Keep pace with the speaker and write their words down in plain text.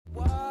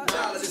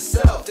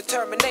yourself.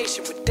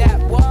 Determination with that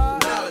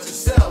word. Knowledge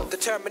yourself.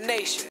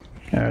 Determination.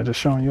 Yeah, just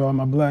showing you all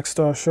my Black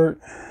Star shirt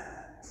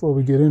before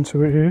we get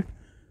into it here.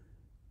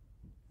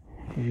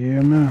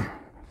 Yeah, man.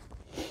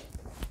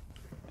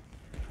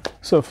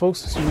 So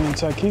folks, it's your man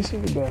Taikisi.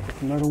 We're back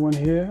with another one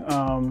here.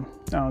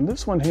 Now on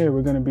this one here,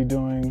 we're going to be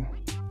doing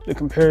the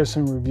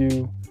comparison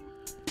review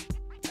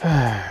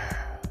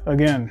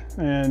again,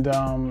 and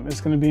it's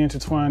going to be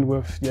intertwined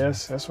with,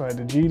 yes, that's right,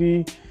 the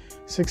GD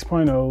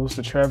 6.0s,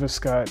 the Travis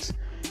Scott's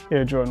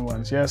Air Jordan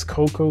 1s. Yes,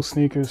 Coco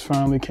sneakers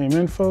finally came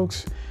in,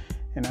 folks,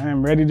 and I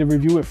am ready to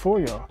review it for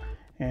y'all.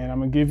 And I'm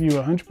going to give you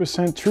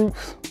 100%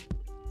 truth,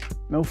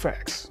 no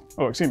facts.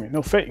 Oh, excuse me,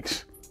 no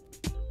fakes.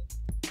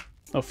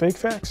 No fake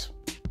facts?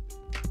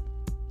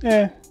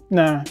 Yeah,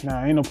 nah,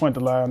 ain't no point to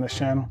lie on this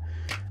channel.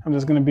 I'm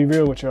just going to be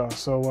real with y'all.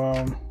 So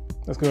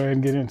let's go ahead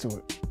and get into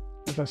it.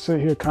 As I sit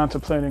here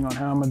contemplating on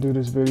how I'm going to do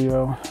this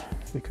video,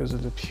 because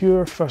of the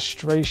pure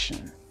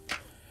frustration,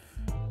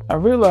 I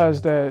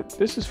realized that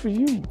this is for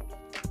you,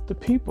 the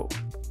people.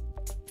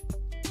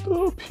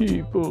 The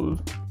people.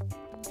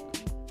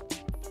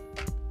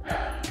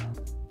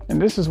 And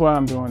this is why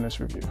I'm doing this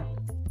review.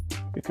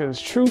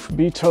 Because truth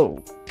be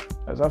told,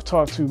 as I've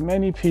talked to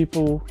many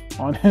people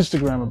on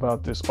Instagram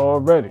about this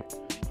already,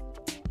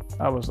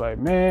 I was like,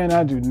 man,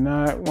 I do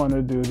not want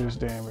to do this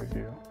damn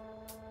review.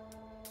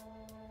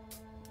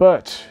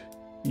 But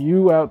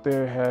you out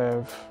there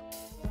have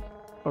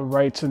a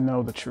right to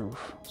know the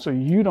truth, so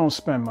you don't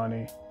spend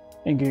money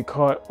and get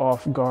caught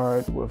off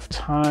guard with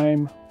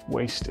time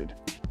wasted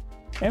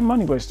and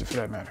money wasted for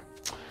that matter.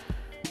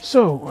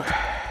 So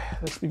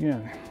let's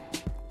begin.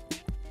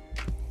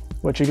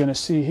 What you're gonna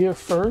see here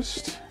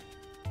first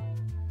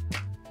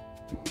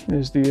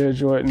is the Air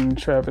Jordan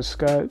Travis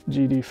Scott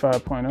GD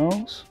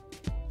 5.0s.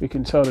 You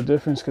can tell the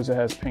difference because it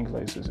has pink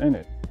laces in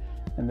it.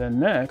 And then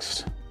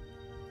next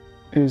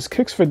is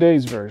Kicks for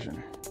Days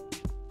version.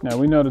 Now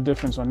we know the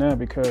difference on that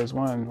because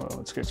one, well,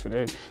 it's Kicks for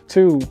Days.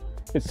 Two,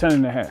 it's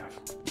 10.5.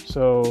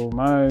 So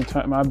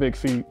my big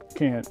feet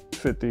can't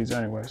fit these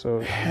anyway. So,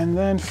 and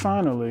then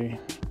finally,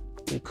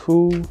 the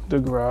coup de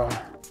grace,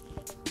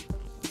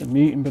 the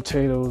meat and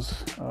potatoes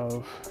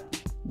of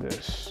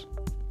this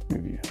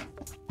review.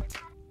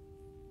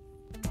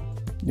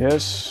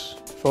 Yes,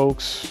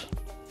 folks,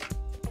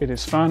 it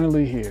is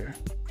finally here.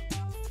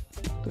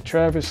 The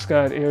Travis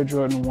Scott Air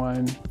Jordan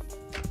 1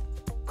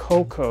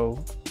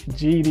 Coco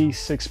GD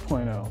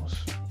 6.0s.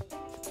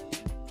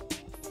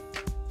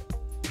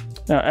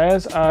 Now,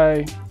 as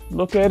I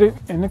look at it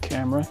in the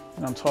camera,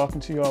 and I'm talking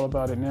to you all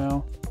about it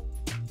now,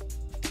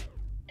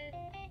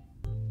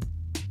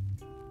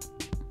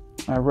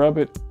 I rub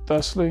it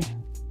thusly,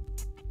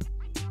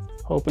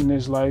 hoping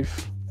there's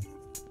life,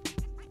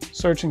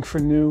 searching for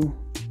new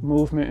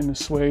movement in the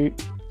suede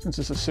since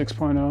it's a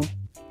 6.0.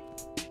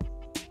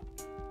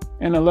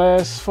 And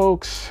alas,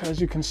 folks,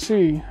 as you can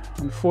see,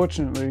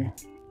 unfortunately,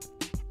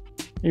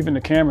 even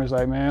the camera's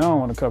like, man, I don't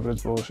want to cover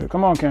this bullshit.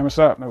 Come on, camera,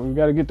 stop. No, we've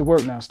got to get to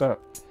work now, stop.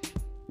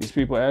 These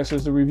people asked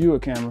us to review a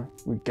camera.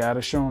 We got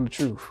to show them the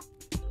truth.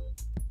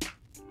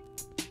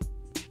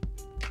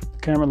 The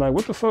camera like,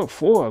 what the fuck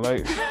for?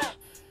 Like,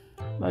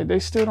 like they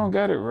still don't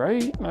got it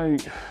right?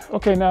 Like,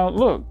 okay, now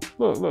look.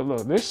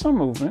 There's some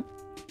movement.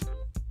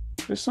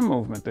 There's some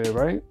movement there,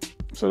 right?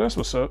 So that's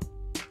what's up.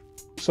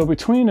 So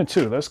between the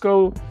two, let's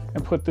go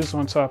and put this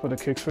on top of the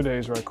Kicks for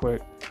Days right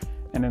quick,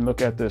 and then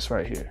look at this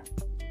right here.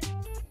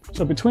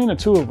 So between the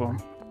two of them,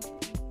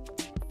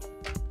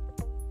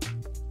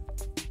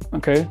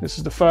 okay, this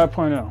is the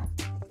 5.0.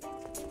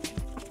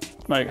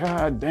 Like,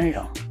 ah,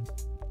 damn.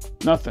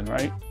 Nothing,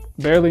 right?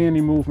 Barely any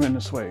movement in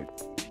the suede.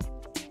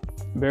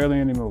 Barely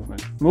any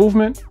movement.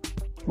 Movement,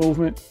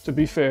 to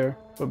be fair,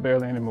 but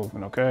barely any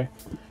movement, okay?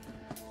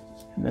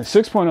 And then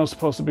 6.0 is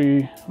supposed to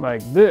be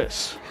like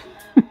this.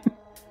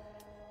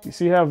 You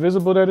see how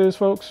visible that is,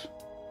 folks?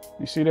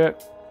 You see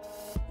that?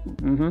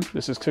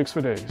 This is Kicks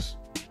for Days.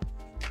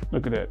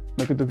 Look at that.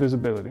 Look at the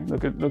visibility.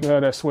 Look at how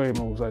that suede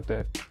moves like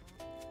that.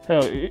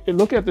 Hell,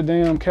 look at the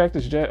damn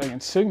Cactus Jack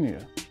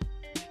insignia.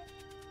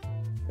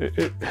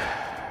 Man.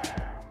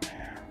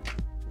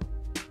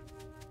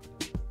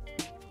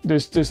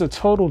 There's a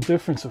total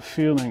difference of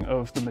feeling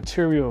of the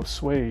material of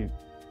suede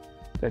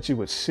that you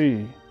would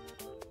see,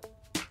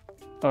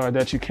 or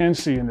that you can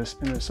see in this.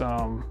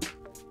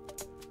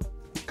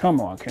 Come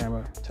on,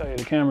 camera. I tell you,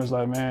 the camera's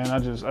like, man, I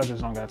just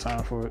don't got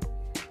time for it.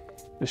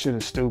 This shit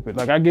is stupid.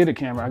 Like, I get it,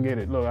 camera, I get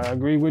it. Look, I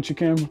agree with you,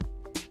 camera,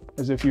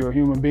 as if you're a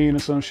human being or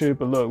some shit,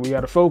 but look, we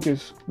gotta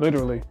focus,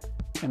 literally,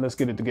 and let's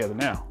get it together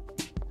now.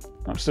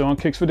 I'm still on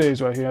Kicks for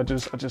Days right here. I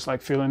just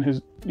like feeling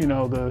his, you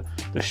know, the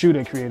shoe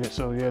they created.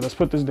 So yeah, let's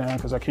put this down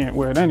because I can't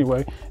wear it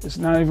anyway. It's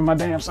not even my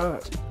damn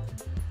size.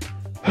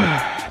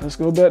 Let's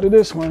go back to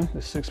this one,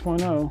 the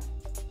 6.0.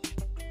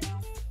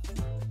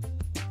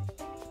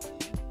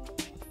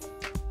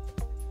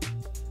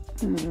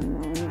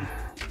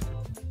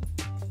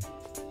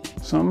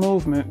 Some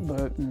movement,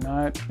 but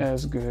not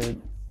as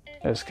good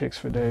as Kicks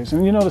for Days.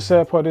 And you know the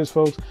sad part is,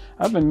 folks,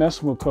 I've been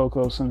messing with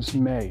Coco since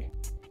May.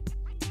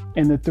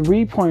 And the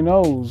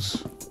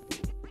 3.0s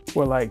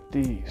were like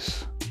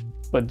these.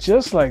 But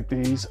just like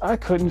these, I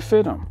couldn't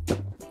fit them.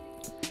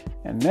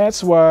 And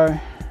that's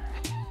why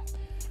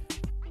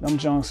them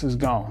junks is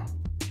gone.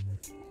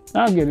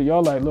 Now I get it.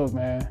 Y'all like, look,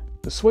 man,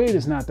 the suede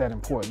is not that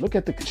important. Look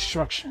at the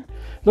construction.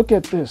 Look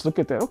at this. Look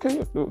at that.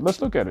 Okay,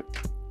 let's look at it.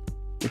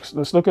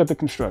 Let's look at the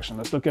construction.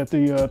 Let's look at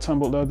the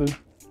tumbled leather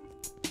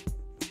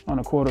on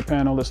a quarter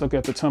panel. Let's look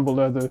at the tumbled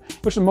leather,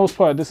 which for the most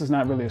part, this is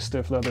not really a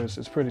stiff leather.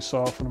 It's pretty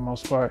soft for the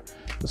most part.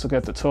 Let's look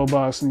at the toe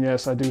box. And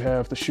yes, I do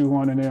have the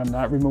shoehorn in there. I'm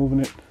not removing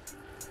it.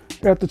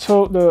 Got the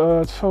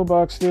toe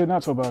box there,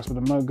 not toe box, but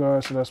the mud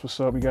guard. So that's what's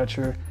up. We got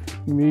your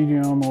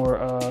medium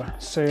or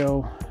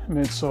sail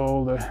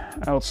midsole, the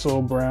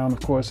outsole brown, of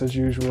course, as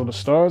usual. The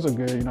stars are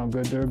good, you know,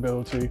 good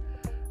durability.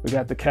 We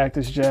got the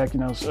cactus jack, you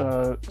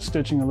know,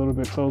 stitching a little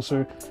bit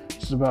closer.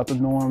 This is about the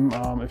norm.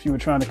 If you were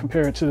trying to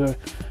compare it to the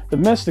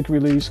domestic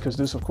release, because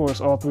this, of course,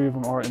 all three of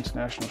them are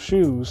international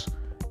shoes.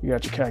 You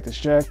got your cactus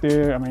jack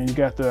there. I mean, you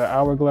got the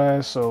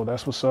hourglass, so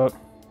that's what's up.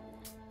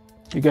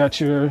 You got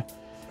your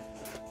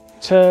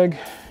tag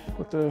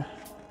with the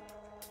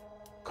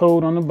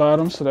code on the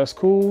bottom, so that's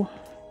cool.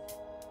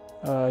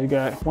 You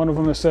got one of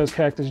them that says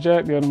Cactus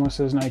Jack, the other one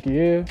says Nike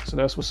Air, so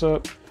that's what's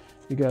up.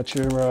 You got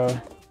your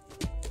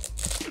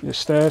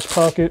stash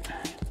pocket,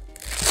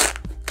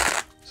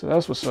 so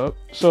that's what's up.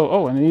 So,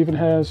 oh, and it even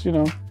has, you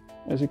know,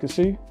 as you can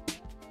see,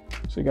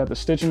 so you got the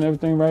stitching and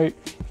everything right.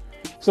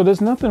 So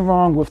there's nothing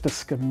wrong with the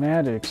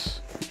schematics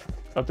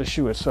of the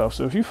shoe itself.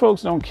 So if you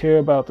folks don't care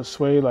about the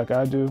suede like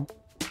I do,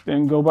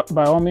 then go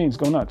by all means,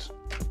 go nuts.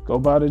 Go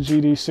buy the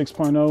GD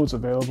 6.0. It's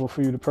available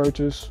for you to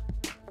purchase.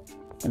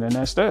 And then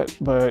that's that.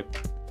 But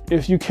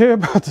if you care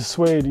about the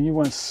suede and you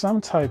want some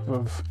type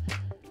of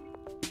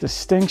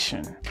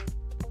distinction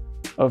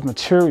of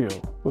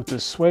material with the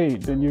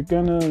suede, then you're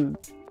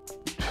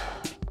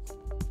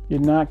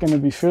not gonna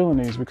be feeling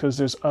these, because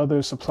there's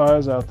other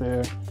suppliers out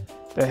there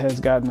that has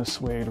gotten the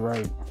suede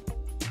right.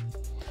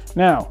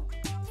 Now,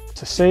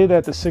 to say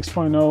that the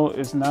 6.0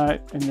 is not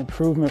an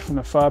improvement from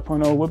the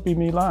 5.0 would be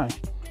me lying.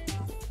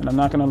 And I'm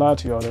not gonna lie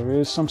to y'all, there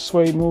is some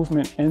suede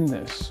movement in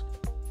this,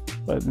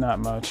 but not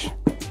much.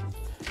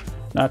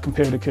 Not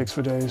compared to Kicks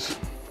for Days.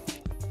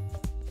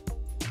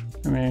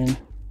 I mean,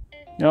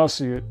 y'all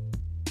see it.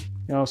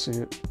 Y'all see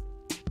it.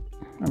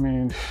 I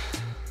mean,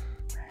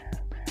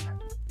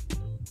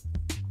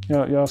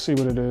 y'all see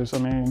what it is. I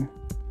mean,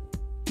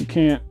 you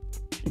can't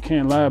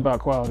lie about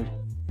quality.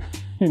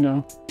 You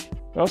know,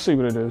 y'all see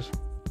what it is.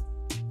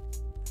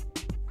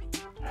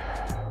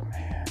 Oh,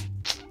 man.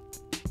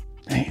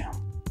 Damn.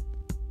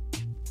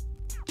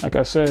 Like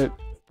I said,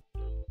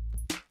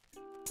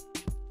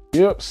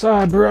 yep,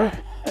 sorry, bruh.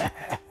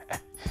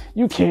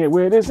 You can't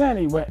wear this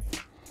anyway.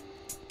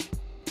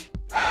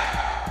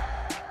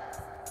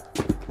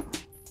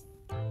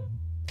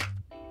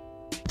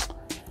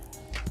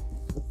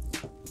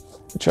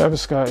 The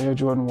Travis Scott Air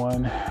Jordan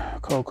 1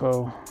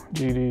 Coco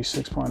GD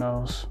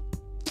 6.0s.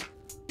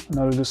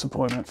 Another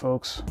disappointment,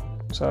 folks.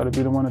 Sorry to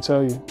be the one to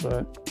tell you,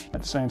 but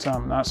at the same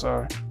time, I'm not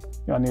sorry.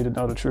 Y'all need to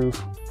know the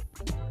truth.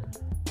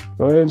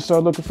 Go ahead and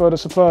start looking for the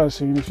supplies,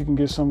 seeing if you can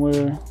get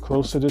somewhere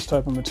close to this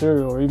type of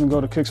material, or even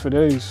go to Kicks for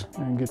Days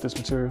and get this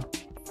material.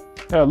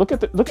 Yeah, look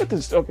at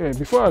this. Okay,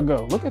 before I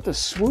go, look at the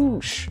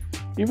swoosh.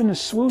 Even the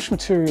swoosh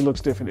material looks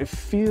different. It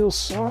feels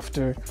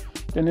softer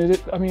than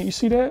it. I mean, you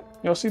see that?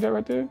 Y'all see that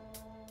right there?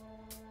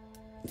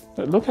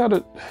 Look how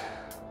the.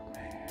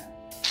 Man.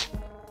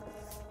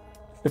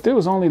 If there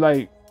was only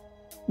like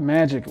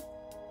magic,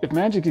 if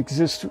magic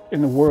exists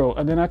in the world,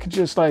 and then I could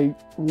just like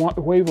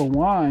wave a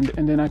wand,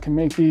 and then I can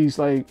make these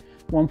like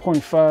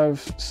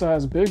 1.5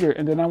 size bigger,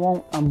 and then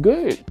I'm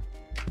good.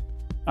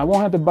 I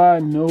won't have to buy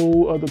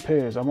no other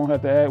pairs. I won't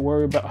have to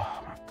worry about,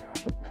 oh my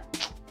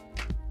God.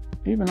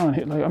 Even on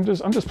here, like I'm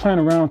just playing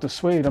around with the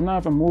suede. I'm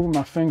not even moving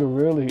my finger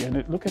really,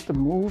 and look at the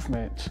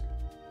movement.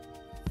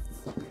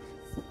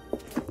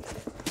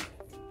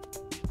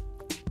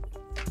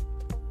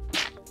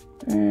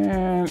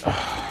 And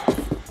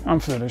I'm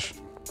finished.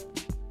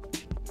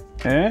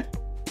 I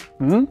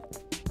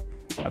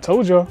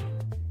told y'all.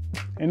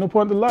 Ain't no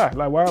point to lie.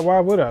 Like why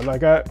would I?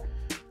 Like I've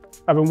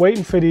been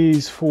waiting for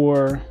these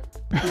for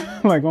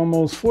like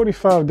almost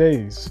 45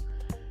 days.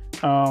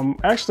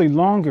 Actually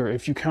longer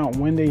if you count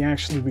when they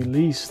actually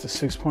released the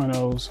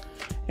 6.0s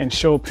and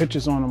show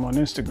pictures on them on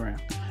Instagram.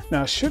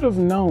 Now I should have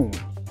known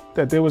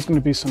that there was going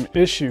to be some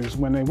issues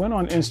when they went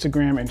on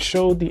Instagram and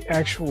showed the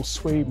actual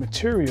suede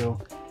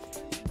material,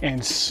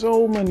 and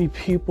so many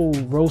people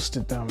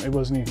roasted them. It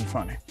wasn't even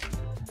funny.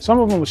 Some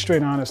of them were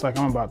straight honest, like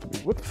I'm about to be.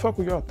 What the fuck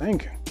were y'all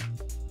thinking?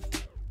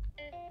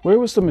 Where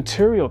was the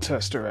material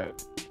tester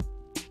at?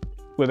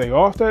 Were they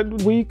off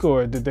that week,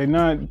 or did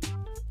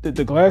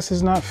the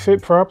glasses not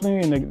fit properly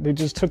and they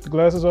just took the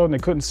glasses off and they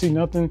couldn't see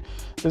nothing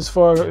this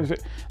far?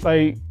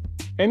 Like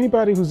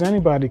anybody who's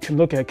anybody can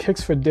look at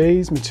Kicks for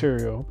Days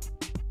material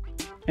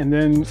and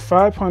then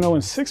 5.0 and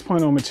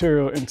 6.0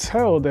 material and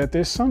tell that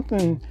there's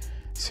something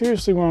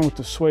seriously wrong with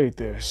the suede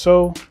there.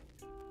 So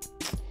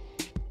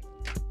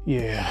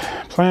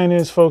yeah, plan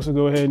is, folks, to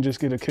go ahead and just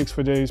get a Kicks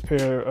for Days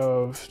pair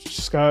of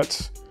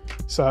Scott's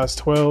size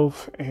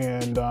 12,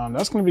 and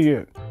that's gonna be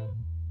it.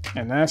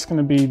 And that's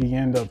gonna be the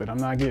end of it. I'm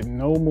not getting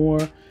no more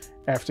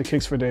after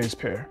Kicks for Days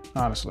pair,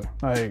 honestly.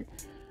 Like,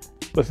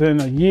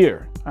 within a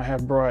year, I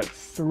have brought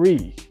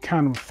three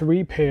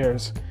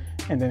pairs,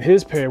 and then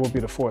his pair will be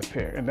the fourth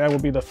pair, and that will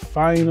be the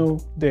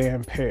final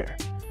damn pair.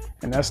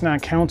 And that's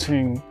not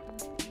counting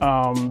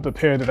the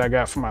pair that I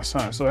got for my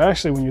son. So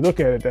actually, when you look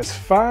at it, that's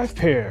 5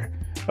 pair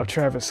of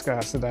Travis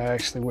Scotts that I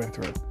actually went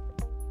through.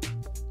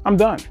 I'm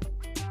done.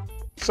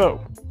 So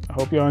I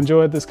hope y'all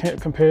enjoyed this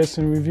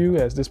comparison review,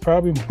 as this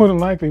probably more than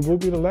likely will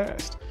be the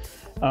last.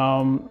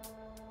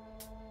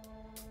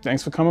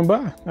 Thanks for coming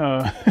by.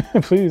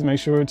 Please make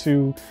sure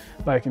to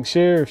like and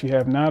share if you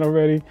have not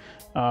already.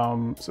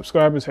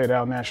 Subscribers, hey,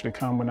 that'll naturally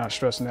come. We're not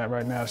stressing that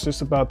right now. It's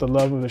just about the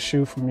love of the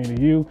shoe from me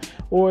to you,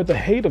 or the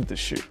hate of the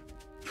shoe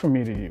from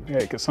me to you. Hey,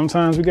 because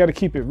sometimes we got to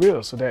keep it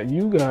real so that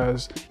you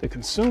guys, the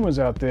consumers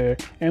out there,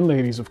 and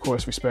ladies, of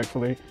course,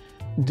 respectfully,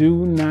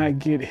 do not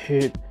get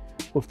hit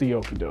with the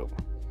okie-doke.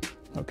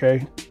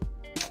 Okay?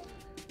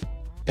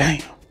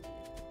 Damn.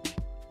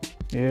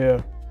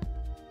 Yeah.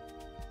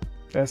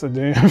 That's a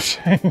damn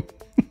shame.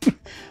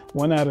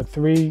 1 out of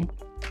 3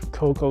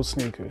 Coco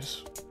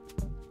sneakers.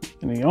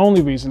 And the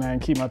only reason I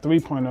didn't keep my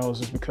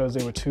 3.0s is because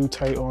they were too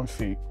tight on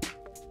feet.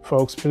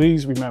 Folks,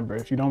 please remember,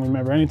 if you don't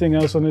remember anything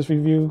else on this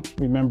review,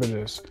 remember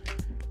this.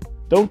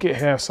 Don't get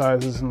half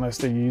sizes unless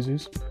they're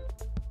Yeezys.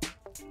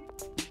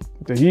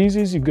 If they're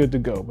Yeezys, you're good to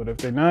go. But if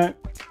they're not,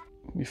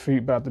 your feet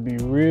about to be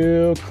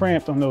real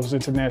cramped on those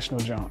international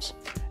jumps.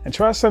 And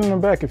try sending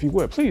them back if you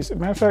would. Please, as a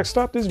matter of fact,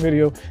 stop this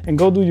video and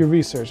go do your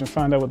research and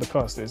find out what the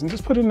cost is. And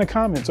just put it in the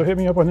comments or hit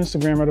me up on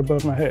Instagram right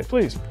above my head,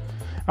 please.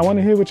 I want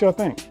to hear what y'all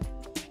think.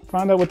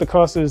 Find out what the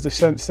cost is to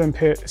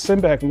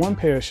send back 1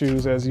 pair of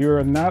shoes, as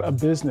you're not a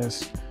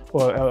business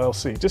or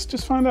LLC.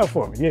 Just find out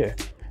for me.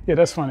 Yeah,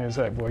 that's funny as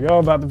heck, boy.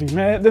 Y'all about to be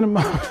mad than a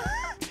mother.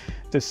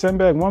 To send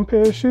back 1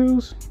 pair of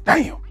shoes?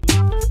 Damn.